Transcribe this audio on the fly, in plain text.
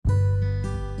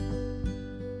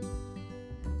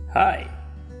Hi,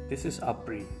 this is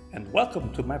Apri, and welcome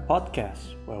to my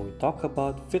podcast where we talk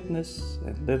about fitness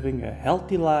and living a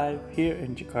healthy life here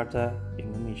in Jakarta,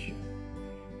 Indonesia.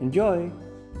 Enjoy!